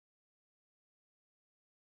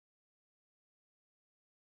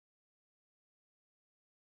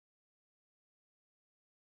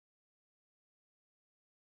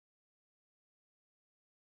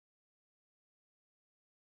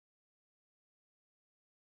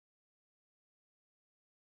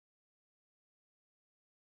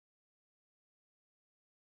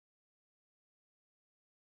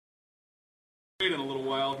In a little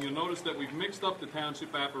while, you'll notice that we've mixed up the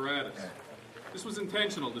township apparatus. This was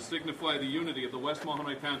intentional to signify the unity of the West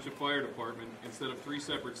Mahonai Township Fire Department instead of three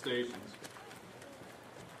separate stations.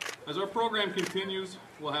 As our program continues,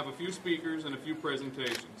 we'll have a few speakers and a few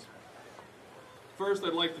presentations. First,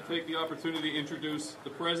 I'd like to take the opportunity to introduce the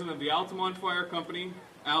President of the Altamont Fire Company,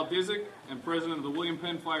 Al Disick, and President of the William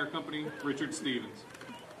Penn Fire Company, Richard Stevens.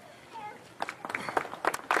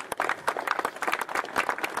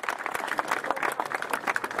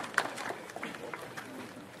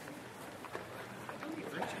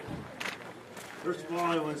 First of all,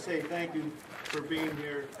 I want to say thank you for being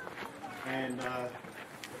here and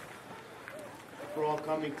for all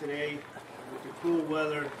coming today with the cool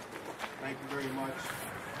weather. Thank you very much.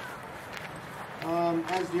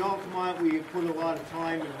 As the Altamont, we have put a lot of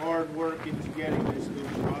time and hard work into getting this new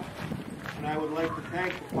truck, and I would like to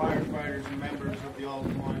thank the firefighters and members of the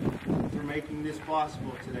Altamont for making this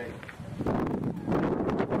possible today.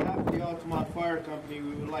 On behalf of the Altamont Fire Company,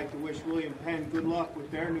 we would like to wish William Penn good luck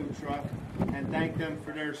with their new truck and thank them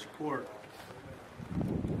for their support.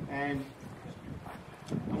 And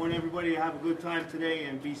I want everybody to have a good time today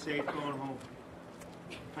and be safe going home.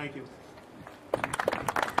 Thank you.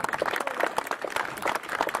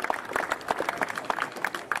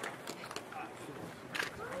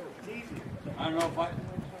 I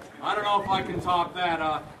don't know if I can top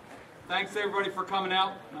that. Thanks everybody for coming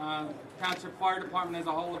out. Township Fire Department as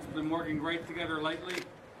a whole has been working great together lately.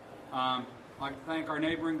 I'd like to thank our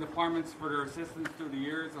neighboring departments for their assistance through the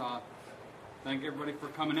years. Thank everybody for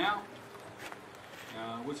coming out.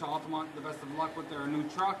 Wish Altamont the best of luck with their new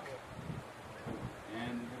truck.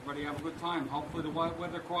 And everybody have a good time. Hopefully the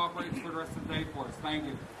weather cooperates for the rest of the day for us. Thank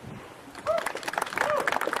you.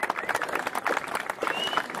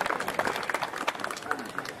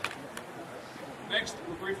 Next,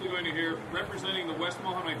 we're briefly going to hear, representing the West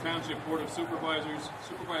Mahonai Township Board of Supervisors,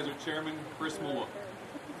 Supervisor Chairman Chris Mullook.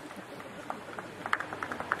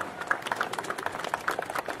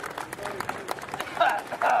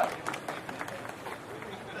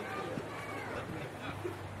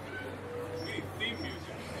 We need theme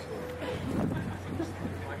music.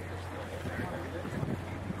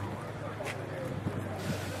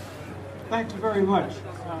 Thank you very much.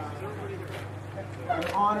 I'm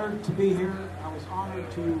honored to be here. I was honored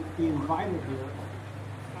to be invited here.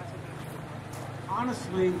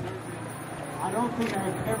 Honestly, I don't think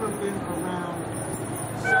I've ever been around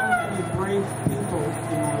so many brave people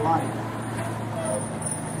in my life.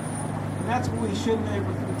 And that's what we should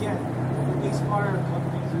never forget with these fire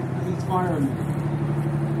companies, with these firemen.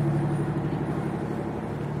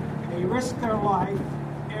 They risk their life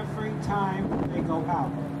every time they go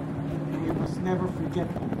out. And you must never forget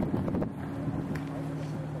that.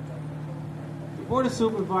 The Board of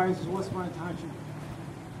Supervisors, West Mahonai Township,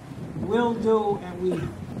 will do, and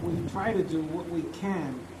we try to do what we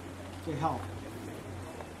can to help.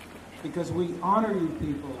 Because we honor you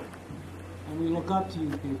people, and we look up to you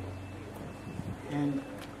people. And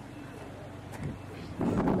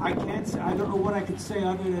I don't know what I could say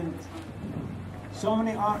other than so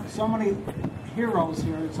many heroes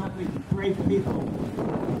here, and so many great people.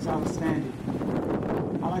 It's outstanding.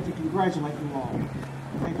 I'd like to congratulate you all.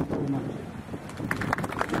 Thank you very much.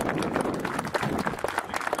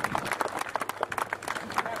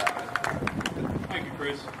 Thank you,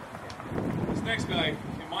 Chris. This next guy,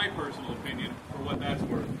 in my personal opinion, for what that's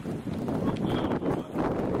worth,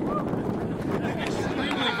 an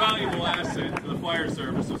extremely valuable asset to the fire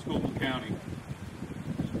service of Schuylkill County.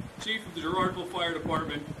 Chief of the Girardville Fire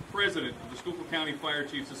Department, President of the Schuylkill County Fire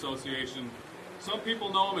Chiefs Association. Some people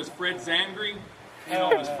know him as Fred Zangri, we know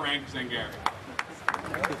him as Frank Zangari.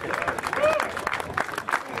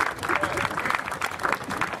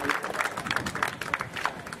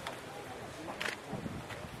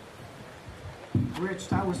 Rich,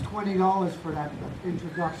 that was $20 for that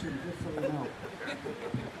introduction, just so you know.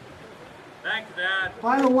 Thank you, Dad.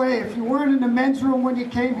 By the way, if you weren't in the men's room when you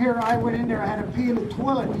came here, I went in there, I had to pee in the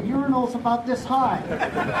toilet. The urinal's about this high.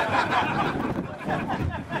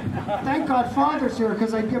 Thank God Father's here,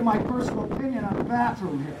 because I give my personal opinion on the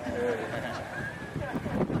bathroom here.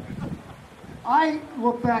 I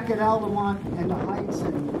look back at Altamont and the Heights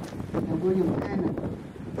and William Penn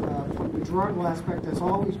from the Girardville aspect as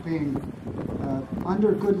always being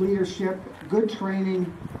under good leadership, good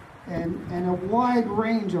training, and a wide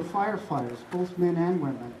range of firefighters, both men and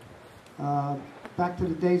women. Back to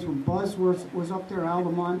the days when Buzz was up there,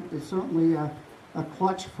 Altamont is certainly a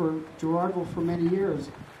clutch for Girardville for many years,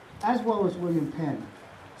 as well as William Penn.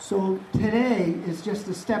 So today is just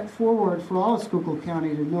a step forward for all of Schuylkill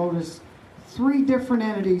County to notice 3 different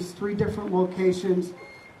entities, 3 different locations,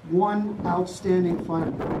 one outstanding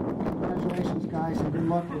fireman. Congratulations, guys, and good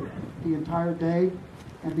luck with the entire day,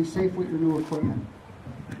 and be safe with your new equipment.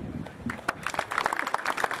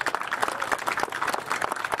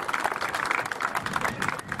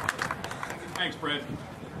 Thanks, Fred.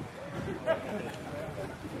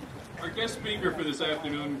 Our guest speaker for this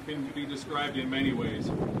afternoon can be described in many ways.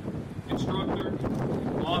 Instructor,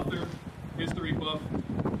 author, history buff,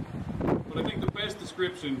 but I think the best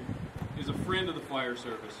description is a friend of the fire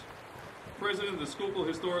service. President of the Schuylkill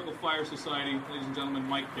Historical Fire Society, ladies and gentlemen,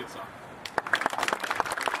 Mike Kitsock.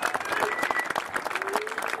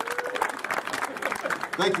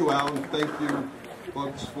 Thank you, Alan. Thank you,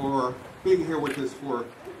 folks, for being here with us for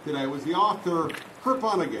today. It was the author, Kurt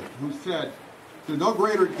Vonnegut, who said, "There's no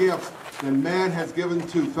greater gift than man has given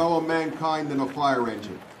to fellow mankind than a fire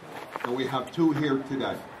engine." And we have two here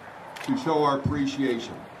today to show our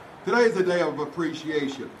appreciation. Today is a day of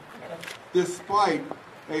appreciation. Despite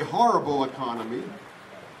a horrible economy,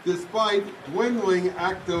 despite dwindling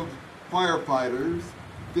active firefighters,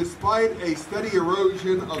 despite a steady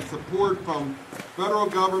erosion of support from federal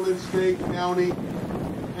government, state, county,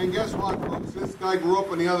 and guess what, folks? This guy grew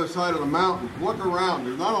up on the other side of the mountain. Look around.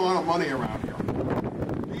 There's not a lot of money around here.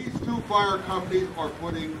 These two fire companies are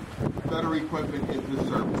putting better equipment into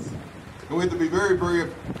service. And we have to be very, very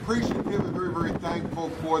appreciative and very, very thankful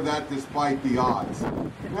for that despite the odds.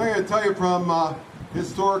 And I'm going to tell you from a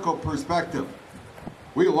historical perspective,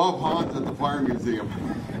 we love Hans at the Fire Museum.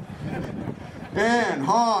 And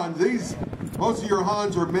Hans, most of your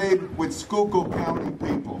Hans were made with Schuylkill County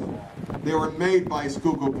people. They were made by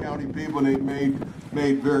Schuylkill County people, and they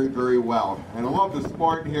made very, very well. And I love the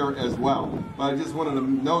Spartan here as well. But I just wanted to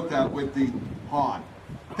note that with the Han.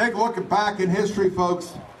 Take a look back in history,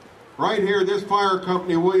 folks. Right here, this fire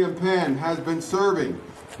company, William Penn, has been serving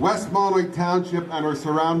West Monterey Township and our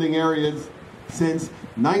surrounding areas since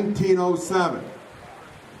 1907.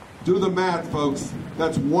 Do the math, folks.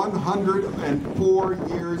 That's 104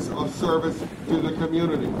 years of service to the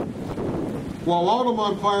community. While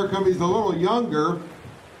Altamont Fire Company is a little younger,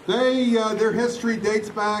 their history dates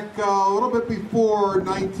back a little bit before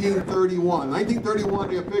 1931. 1931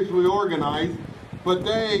 they officially organized, but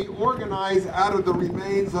they organized out of the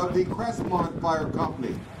remains of the Crestmont Fire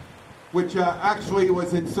Company, which actually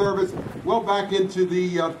was in service well back into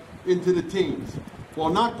the teens.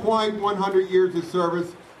 Well, not quite 100 years of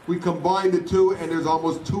service. We combined the two, and there's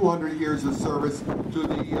almost 200 years of service to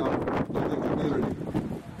the community.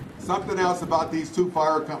 Something else about these two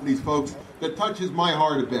fire companies, folks, that touches my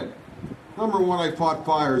heart a bit. Number one, I fought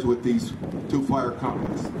fires with these two fire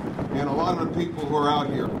companies. And a lot of the people who are out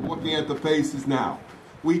here, looking at the faces now,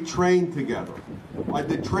 we trained together. I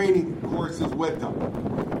did training courses with them.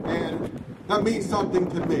 And that means something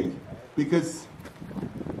to me, because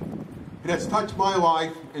it has touched my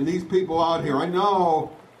life, and these people out here, I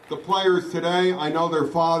know the players today, I know their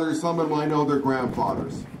fathers, some of them I know their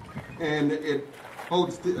grandfathers. And it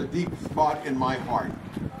holds a deep spot in my heart.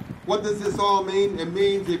 What does this all mean? It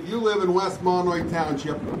means if you live in West Monterey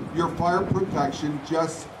Township, your fire protection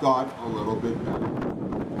just got a little bit better.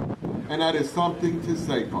 And that is something to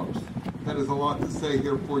say, folks. That is a lot to say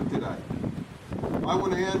here for today. I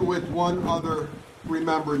want to end with one other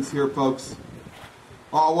remembrance here, folks.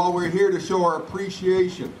 While we're here to show our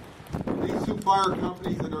appreciation, these two fire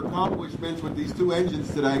companies and their accomplishments with these two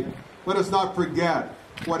engines today, let us not forget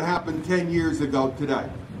what happened 10 years ago today,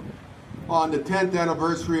 on the 10th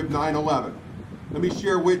anniversary of 9/11. Let me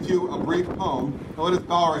share with you a brief poem, and let us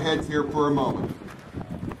bow our heads here for a moment.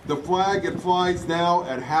 The flag, it flies now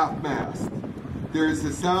at half-mast. There is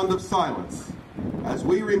the sound of silence as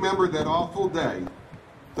we remember that awful day,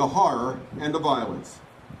 the horror and the violence.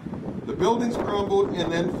 The buildings crumbled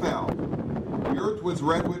and then fell. The earth was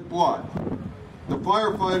red with blood. The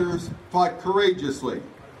firefighters fought courageously,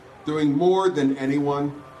 doing more than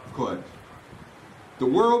anyone could. The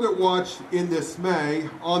world had watched in dismay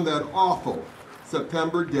on that awful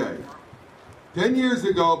September day. 10 years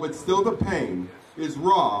ago, but still the pain is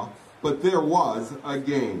raw, but there was a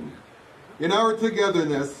gain. In our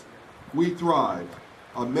togetherness, we thrived.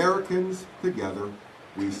 Americans together,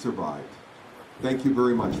 we survived. Thank you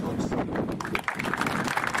very much, folks.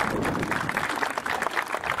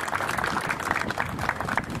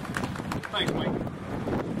 Thanks, Mike.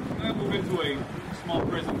 Now move into a small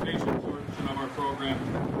presentation portion of our program.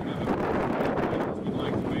 We'd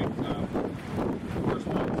like to make first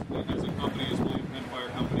one as a company, as William Penn Fire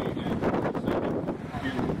Company, and second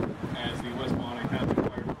here as the West Monterey Township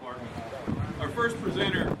Fire Department. Our first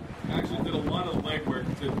presenter actually did a lot of legwork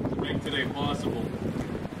to make today possible.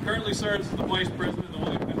 Currently serves as the Vice President of the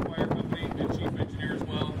William Penn Fire Company and Chief Engineer as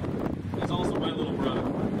well. He's also my little brother.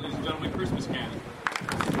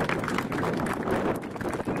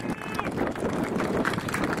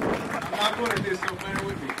 so bear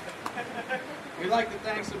with me. We'd like to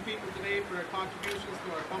thank some people today for their contributions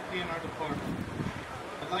to our company and our department.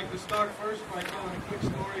 I'd like to start first by telling a quick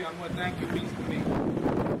story on what thank you means to me.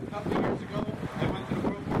 A couple of years ago, I went to the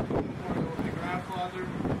World War II Memorial with my grandfather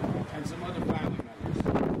and some other family members.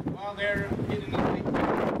 While there, a kid in his late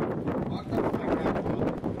teens walked up to my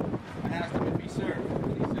grandfather and asked him if he served,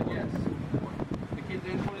 and he said yes. The kid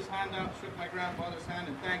then put his hand out, shook my grandfather's hand,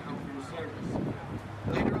 and thanked him for his service.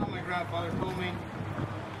 Later on, my grandfather told me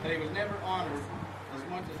that he was never honored as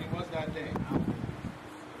much as he was that day.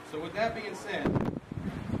 So with that being said,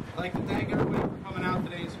 I'd like to thank everybody for coming out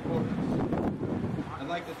today and supporting us. I'd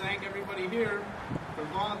like to thank everybody here for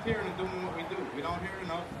volunteering and doing what we do. We don't hear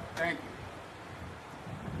enough. Thank you.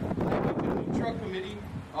 Thank you to the new truck committee,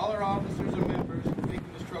 all our officers and members for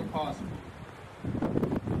making this truck possible.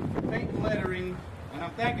 For paint and lettering, and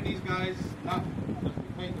I'm thanking these guys, not just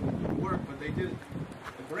for painting the work, but they did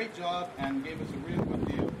a great job and gave us a real good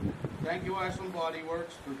deal. Thank you, Ashland Body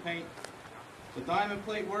Works, for paint. The Diamond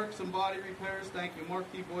Plate Works and Body Repairs, thank you, Mark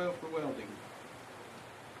T. Boyle, for welding.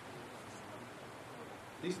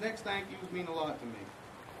 These next thank yous mean a lot to me.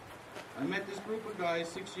 I met this group of guys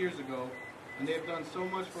 6 years ago, and they have done so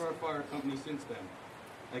much for our fire company since then.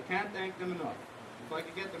 I can't thank them enough. If I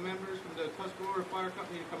could get the members from the Tuscarora Fire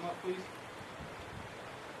Company to come up, please.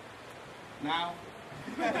 Now.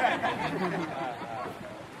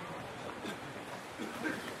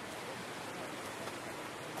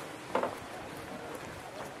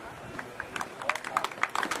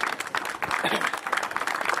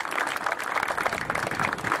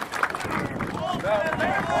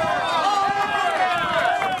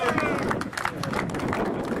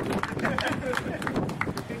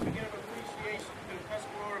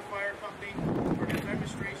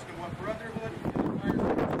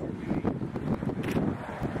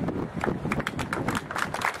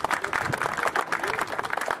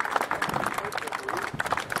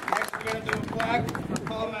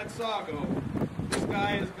 This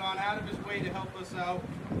guy has gone out of his way to help us out.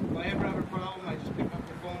 If I ever have a problem, I just pick up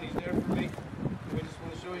the phone. He's there for me. We just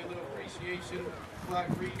want to show you a little appreciation. Plaque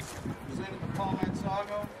reads, presented to Paul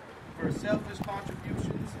Mansago for his selfless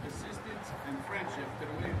contributions, assistance, and friendship to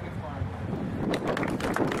the Williamsburg Fire Department.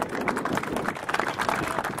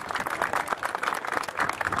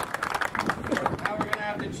 Now we're going to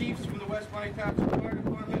have the chiefs from the West Money Township Fire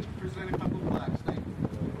Department present a couple of plaques. Thank you.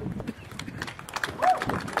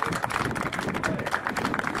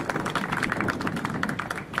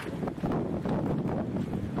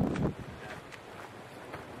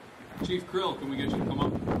 Chief Krill, can we get you to come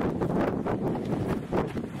up?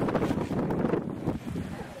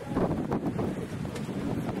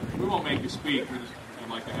 We won't make you speak. I'd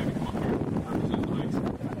like to have you come up here and represent the Heights.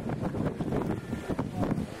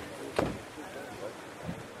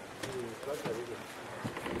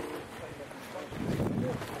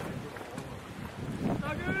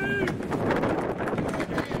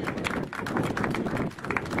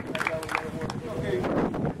 Okay,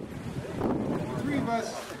 the three of us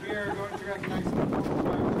here are going to recognize some former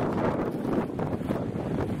firefighters.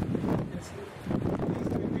 These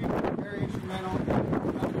three people are very instrumental in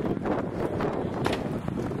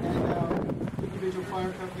individual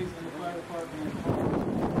fire companies and the fire department.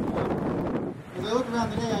 As I look around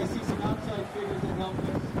today, I see some outside figures that help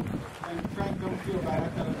us. And Frank, don't feel bad. I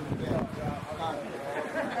thought it was bad.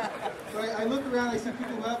 So I look around, I see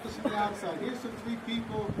people who help us from the outside. Here's some three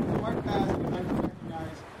people who aren't past we'd like to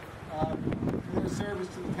recognize for their service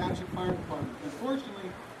to the Township Fire Department. Unfortunately,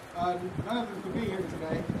 none of them could be here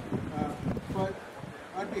today, but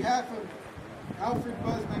on behalf of Alfred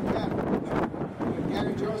Buzz McCaffrey,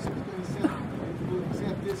 Gary Joseph is going to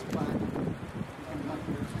accept this plaque.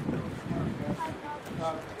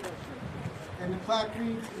 And the plaque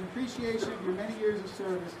reads, in appreciation of your many years of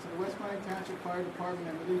service to the West Montague Township Fire Department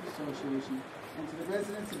and Relief Association, and to the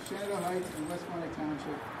residents of Shenandoah Heights and West Montague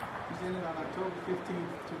Township, presented on October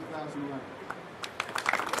 15th, 2011.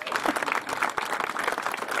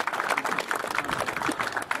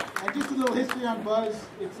 And just a little history on Buzz.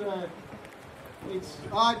 It's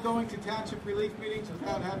odd going to township relief meetings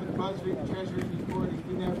without having Buzz read the treasurer's report. He's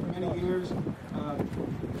been there for many years.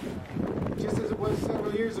 Just as it was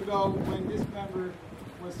several years ago when this member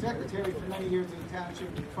was secretary for many years of the Township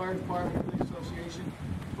Fire Department and Relief Association,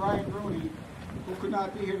 Brian Rooney, who could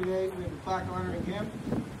not be here today. We have a plaque honoring him.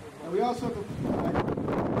 And we also have a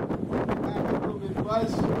little bit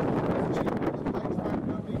Buzz, chief of the fire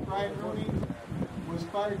company. Brian Rooney was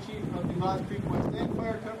fire chief of the Lost Creek West End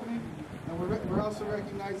Fire Company. And we're also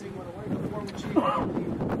recognizing the former chief of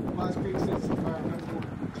the Lost Creek Citizen Fire Company,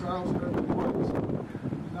 Charles Herbert Woods.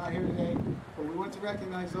 He's not here today, but we want want to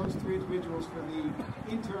recognize those three individuals for the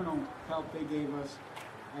internal help they gave us,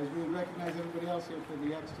 as we recognize everybody else here for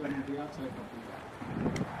the external, the outside help we got.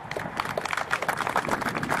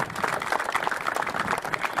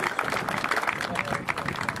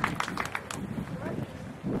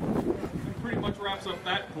 That pretty much wraps up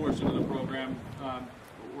that portion of the program.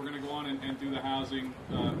 We're going to go on and do the housing.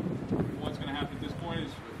 What's going to happen at this point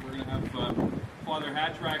is we're going to have Father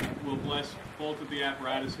Hattrack will bless both of the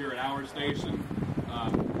apparatus here at our station.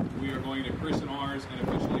 We are going to christen ours and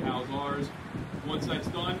officially house ours. Once that's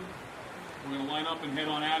done, we're going to line up and head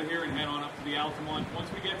on out of here and head on up to the Altamont. Once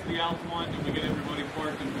we get to the Altamont and we get everybody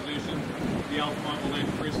parked in position, the Altamont will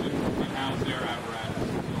then christen and house their apparatus.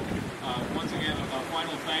 So, once again, a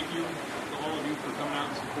final thank you to all of you for coming out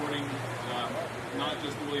and supporting not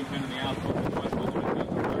just the William Penn and the Altamont, but the West